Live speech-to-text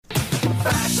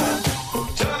Fashion,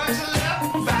 turn to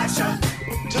left. Fashion,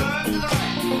 turn to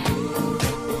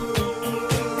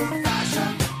right.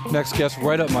 Fashion. Next guest,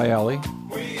 right up my alley.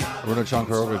 Chong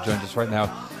Quiroga joins us right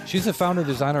now. She's the founder,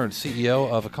 designer, and CEO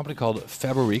of a company called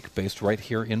Faburiq, based right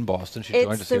here in Boston. She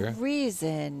joined us here. It's the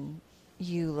reason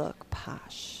you look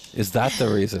posh. Is that the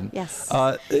reason? Yes.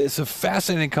 It's a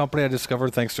fascinating company I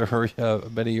discovered thanks to her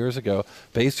many years ago,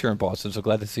 based here in Boston. So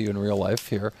glad to see you in real life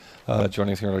here,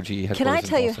 joining us here at our GE headquarters. Can I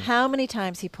tell in you Boston. how many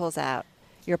times he pulls out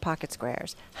your pocket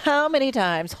squares? How many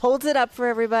times? Holds it up for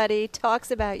everybody,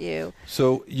 talks about you.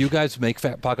 So you guys make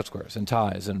pocket squares and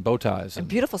ties and bow ties. And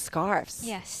beautiful scarves.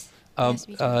 Yes. Yes,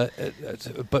 we do.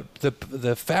 But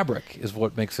the fabric is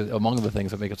what makes it, among the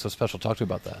things that make it so special. Talk to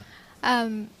me about that.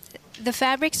 The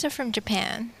fabrics are from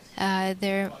Japan.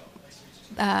 They're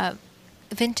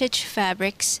vintage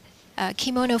fabrics,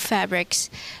 kimono fabrics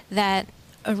that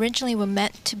originally were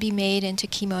meant to be made into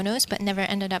kimonos but never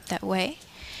ended up that way.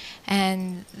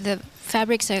 And the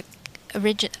fabrics are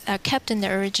kept in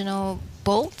their original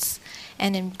bolts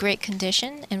and in great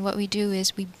condition. And what we do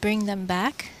is we bring them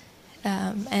back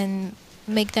and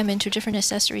make them into different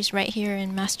accessories right here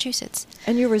in Massachusetts.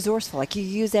 And you're resourceful. Like you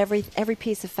use every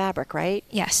piece of fabric, right?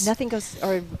 Yes. Nothing goes,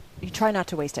 or you try not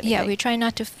to waste anything. Yeah, we try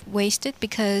not to waste it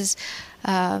because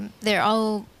they're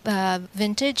all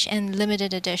vintage and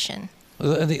limited edition.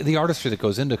 And the artistry that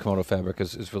goes into kimono fabric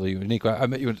is really unique. I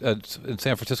met you in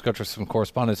San Francisco for some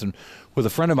correspondence, and with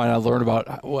a friend of mine, I learned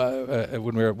about,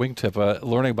 when we were at Wingtip,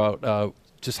 learning about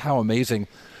just how amazing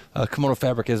kimono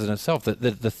fabric is in itself.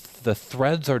 The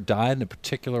threads are dyed in a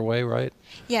particular way, right?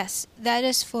 Yes,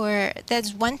 that's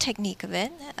one technique of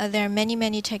it. There are many,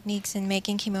 many techniques in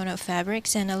making kimono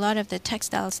fabrics, and a lot of the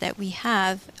textiles that we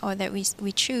have or that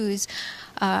we choose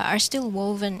are still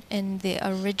woven in the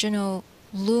original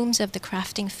looms of the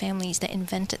crafting families that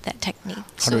invented that technique.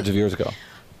 Hundreds of years ago.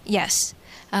 Yes.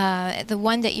 The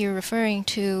one that you're referring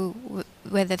to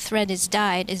where the thread is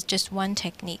dyed is just one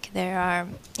technique. There are,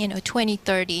 20,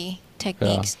 30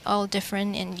 techniques, all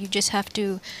different, and you just have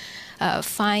to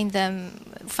find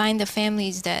the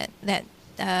families that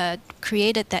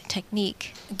created that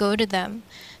technique, go to them,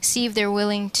 see if they're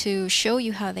willing to show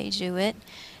you how they do it,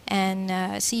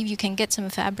 and see if you can get some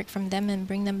fabric from them and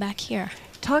bring them back here.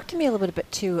 Talk to me a little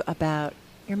bit, too, about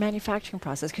your manufacturing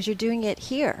process, because you're doing it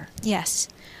here. Yes.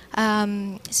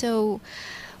 So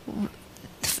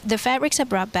the fabrics are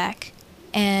brought back,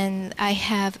 and I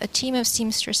have a team of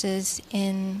seamstresses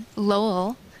in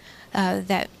Lowell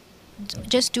that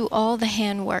just do all the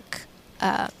handwork.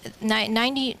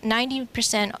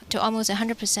 90% to almost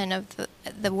 100% of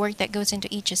the work that goes into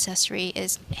each accessory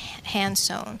is hand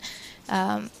sewn.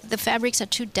 The fabrics are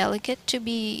too delicate to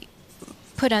be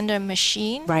put under a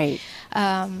machine. Right.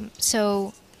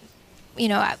 So,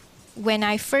 when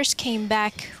I first came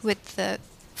back with the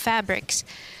fabrics,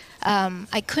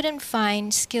 I couldn't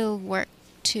find skilled work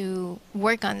to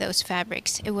work on those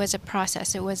fabrics. It was a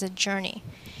process. It was a journey.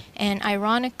 And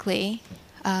ironically,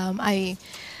 I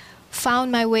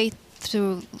found my way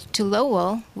to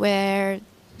Lowell, where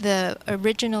the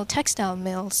original textile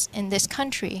mills in this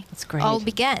country all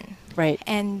began. Right.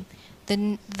 And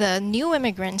the new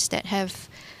immigrants that have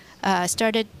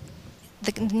started,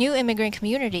 the new immigrant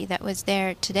community that was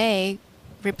there today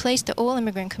replaced the old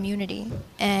immigrant community.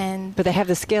 But they have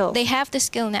the skill. They have the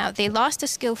skill now. They lost the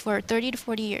skill for 30 to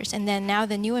 40 years, and then now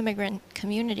the new immigrant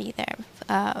community there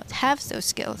have those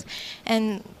skills.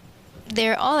 And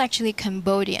they're all actually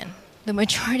Cambodian. The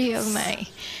majority of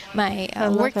my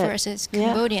workforce is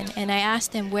Cambodian. Yeah. And I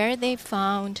asked them where did they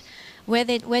find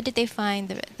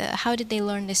how did they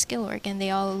learn the skill work, and they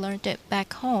all learned it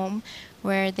back home,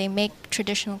 where they make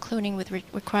traditional clothing which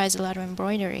requires a lot of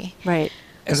embroidery. Right.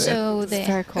 So it's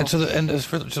very cool. And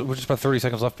we're just about 30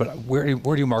 seconds left, but where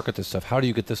do you market this stuff? How do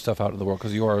you get this stuff out in the world?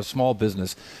 Because you are a small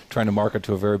business trying to market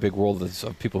to a very big world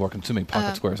of people who are consuming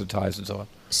pocket squares and ties and so on.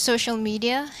 Social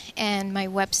media and my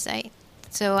website.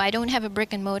 So I don't have a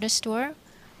brick and mortar store,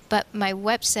 but my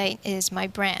website is my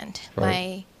brand,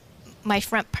 my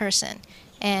front person.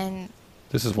 And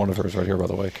this is one of hers right here, by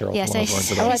the way, Carol. Yes, I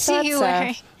see you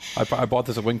wearing. I bought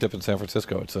this at Wingtip in San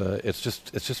Francisco. It's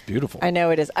just beautiful. I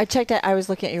know it is. I checked it. I was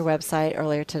looking at your website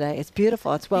earlier today. It's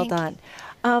beautiful. It's well done.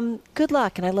 Good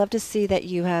luck, and I love to see that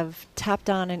you have tapped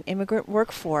on an immigrant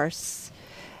workforce,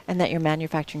 and that you're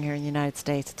manufacturing here in the United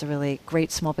States. It's a really great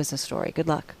small business story. Good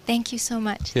luck. Thank you so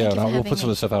much. Yeah, and we'll put some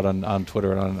of this stuff out on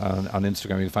Twitter and on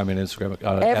Instagram. You can find me on Instagram.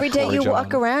 Every day you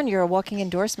walk around, you're a walking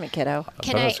endorsement, kiddo.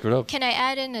 Can I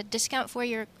add in a discount for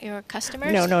your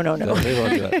customers? No. They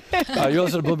won't do that. You're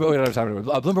listening to Bloomberg.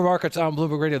 Bloomberg Markets on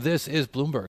Bloomberg Radio. This is Bloomberg.